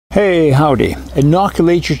Hey, howdy.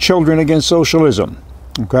 Inoculate your children against socialism.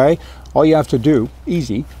 Okay? All you have to do,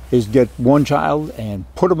 easy, is get one child and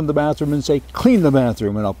put him in the bathroom and say, clean the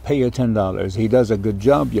bathroom and I'll pay you $10. He does a good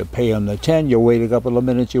job, you pay him the 10, you wait a couple of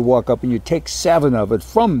minutes, you walk up and you take 7 of it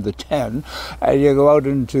from the 10, and you go out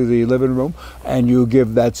into the living room and you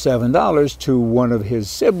give that $7 to one of his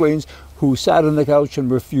siblings who sat on the couch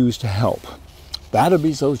and refused to help. That'll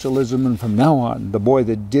be socialism, and from now on, the boy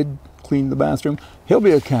that did clean the bathroom, he'll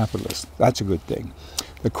be a capitalist. That's a good thing.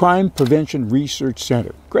 The Crime Prevention Research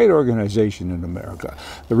Center, great organization in America.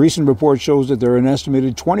 The recent report shows that there are an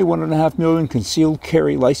estimated 21.5 million concealed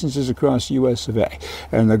carry licenses across the U.S. of A.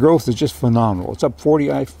 And the growth is just phenomenal. It's up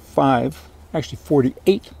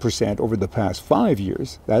 48% over the past 5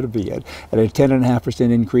 years. That'll be it. And a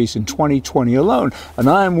 10.5% increase in 2020 alone. And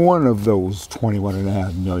I'm one of those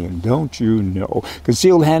 21.5 million, don't you know?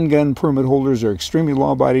 Concealed handgun permit holders are extremely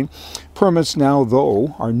law-abiding. Permits now,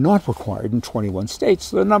 though, are not required in 21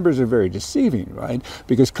 states. The numbers are very deceiving, right?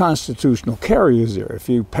 Because constitutional carry is there. If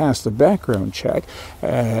you pass the background check,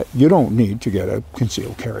 you don't need to get a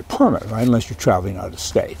concealed carry permit, right? Unless you're traveling out of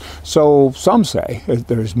state. So some say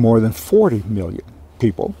there's more than 40 million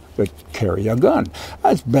people that carry a gun.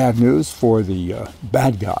 That's bad news for the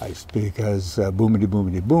bad guys, because boomity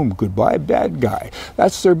boomity boom, goodbye bad guy.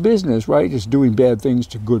 That's their business, right? Is doing bad things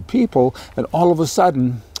to good people, and all of a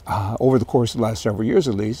sudden, over the course of the last several years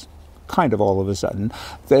at least, kind of all of a sudden,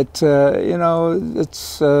 that,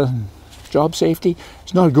 it's job safety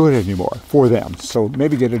is not good anymore for them. So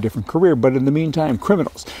maybe get a different career. But in the meantime,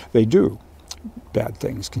 criminals, they do bad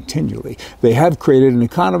things continually. They have created an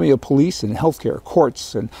economy of police and healthcare,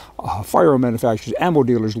 courts and firearm manufacturers, ammo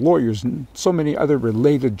dealers, lawyers, and so many other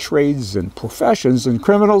related trades and professions. And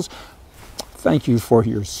criminals, thank you for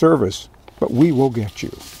your service, but we will get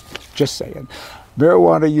you. Just saying.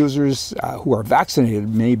 Marijuana users who are vaccinated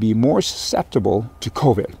may be more susceptible to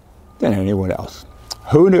COVID than anyone else.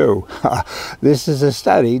 Who knew? This is a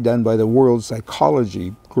study done by the World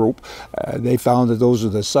Psychology Group. They found that those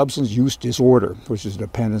with a substance use disorder, which is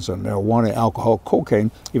dependence on marijuana, alcohol,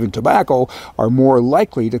 cocaine, even tobacco, are more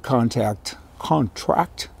likely to contract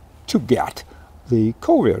to get the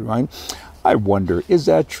COVID, right? I wonder, is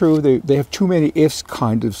that true? They have too many ifs,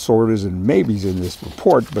 kind of, sortas, and maybes in this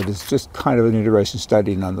report, but it's just kind of an interesting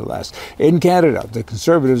study nonetheless. In Canada, the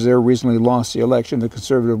Conservatives there recently lost the election. The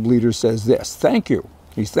Conservative leader says this: thank you.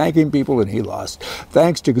 He's thanking people, and he lost.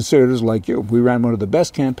 Thanks to Conservatives like you. We ran one of the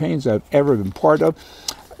best campaigns I've ever been part of.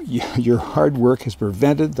 Your hard work has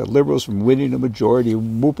prevented the Liberals from winning a majority.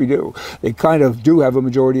 Whoopie-doo. They kind of do have a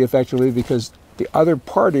majority effectively because the other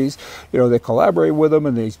parties, they collaborate with them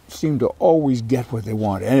and they seem to always get what they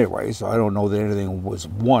want anyway. So I don't know that anything was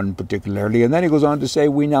won particularly. And then he goes on to say,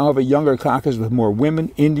 we now have a younger caucus with more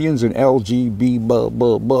women, Indians, and LGBT, blah,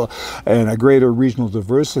 blah, blah, and a greater regional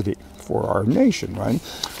diversity for our nation, right?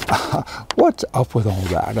 What's up with all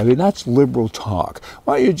that? I mean, that's liberal talk.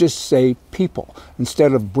 Why don't you just say people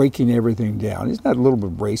instead of breaking everything down? Isn't that a little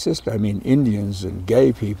bit racist? I mean, Indians and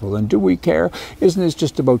gay people, and do we care? Isn't this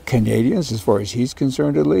just about Canadians as far as he's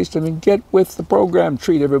concerned at least? I mean, get with the program,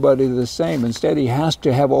 treat everybody the same. Instead, he has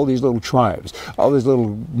to have all these little tribes, all these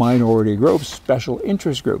little minority groups, special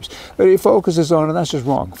interest groups that he focuses on, and that's just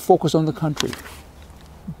wrong. Focus on the country.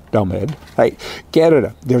 Dumbhead. Hey,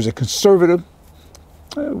 Canada, there's a conservative,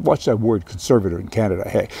 watch that word conservative in Canada,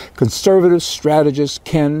 hey, conservative strategist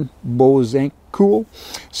Ken Bosanquet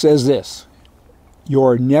says this: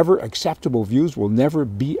 your never acceptable views will never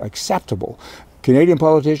be acceptable. Canadian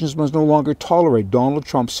politicians must no longer tolerate Donald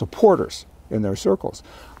Trump's supporters in their circles.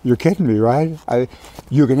 You're kidding me, right?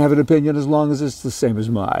 You can have an opinion as long as it's the same as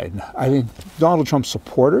mine. I mean, Donald Trump's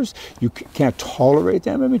supporters, you can't tolerate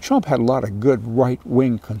them. I mean, Trump had a lot of good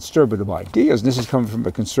right-wing conservative ideas, and this is coming from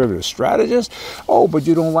a conservative strategist. Oh, but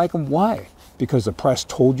you don't like him. Why? Because the press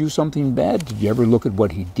told you something bad? Did you ever look at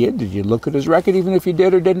what he did? Did you look at his record? Even if he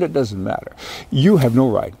did or didn't, it doesn't matter. You have no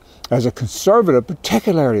right, as a conservative,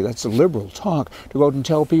 particularly, that's a liberal talk, to go out and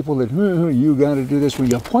tell people that you got to do this. When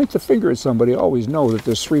you point the finger at somebody, always know that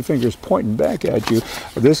there's 3 fingers pointing back at you.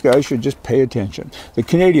 This guy should just pay attention. The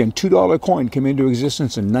Canadian $2 coin came into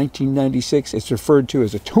existence in 1996. It's referred to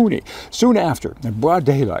as a toonie. Soon after, in broad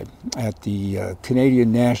daylight, at the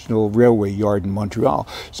Canadian National Railway Yard in Montreal,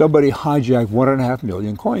 somebody hijacked 1.5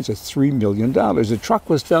 million coins at $3 million. The truck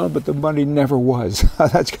was found, but the money never was.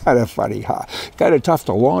 That's kind of funny, huh? Kind of tough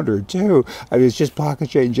to launder, too. I mean, it's just pocket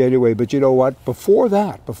change anyway. But you know what? Before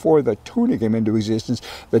the toonie came into existence,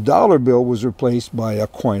 the dollar bill was replaced by a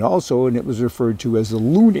coin also, and it was referred to as a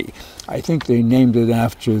loonie. I think they named it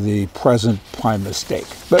after the present prime mistake.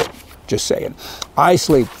 But just saying. I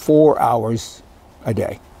sleep 4 hours a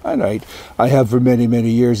day. And I have for many, many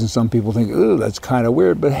years, and some people think, ooh, that's kind of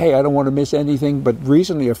weird, but hey, I don't want to miss anything. But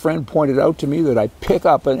recently a friend pointed out to me that I pick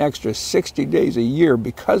up an extra 60 days a year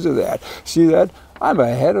because of that. See that? I'm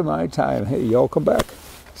ahead of my time. Hey, y'all come back.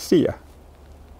 See ya.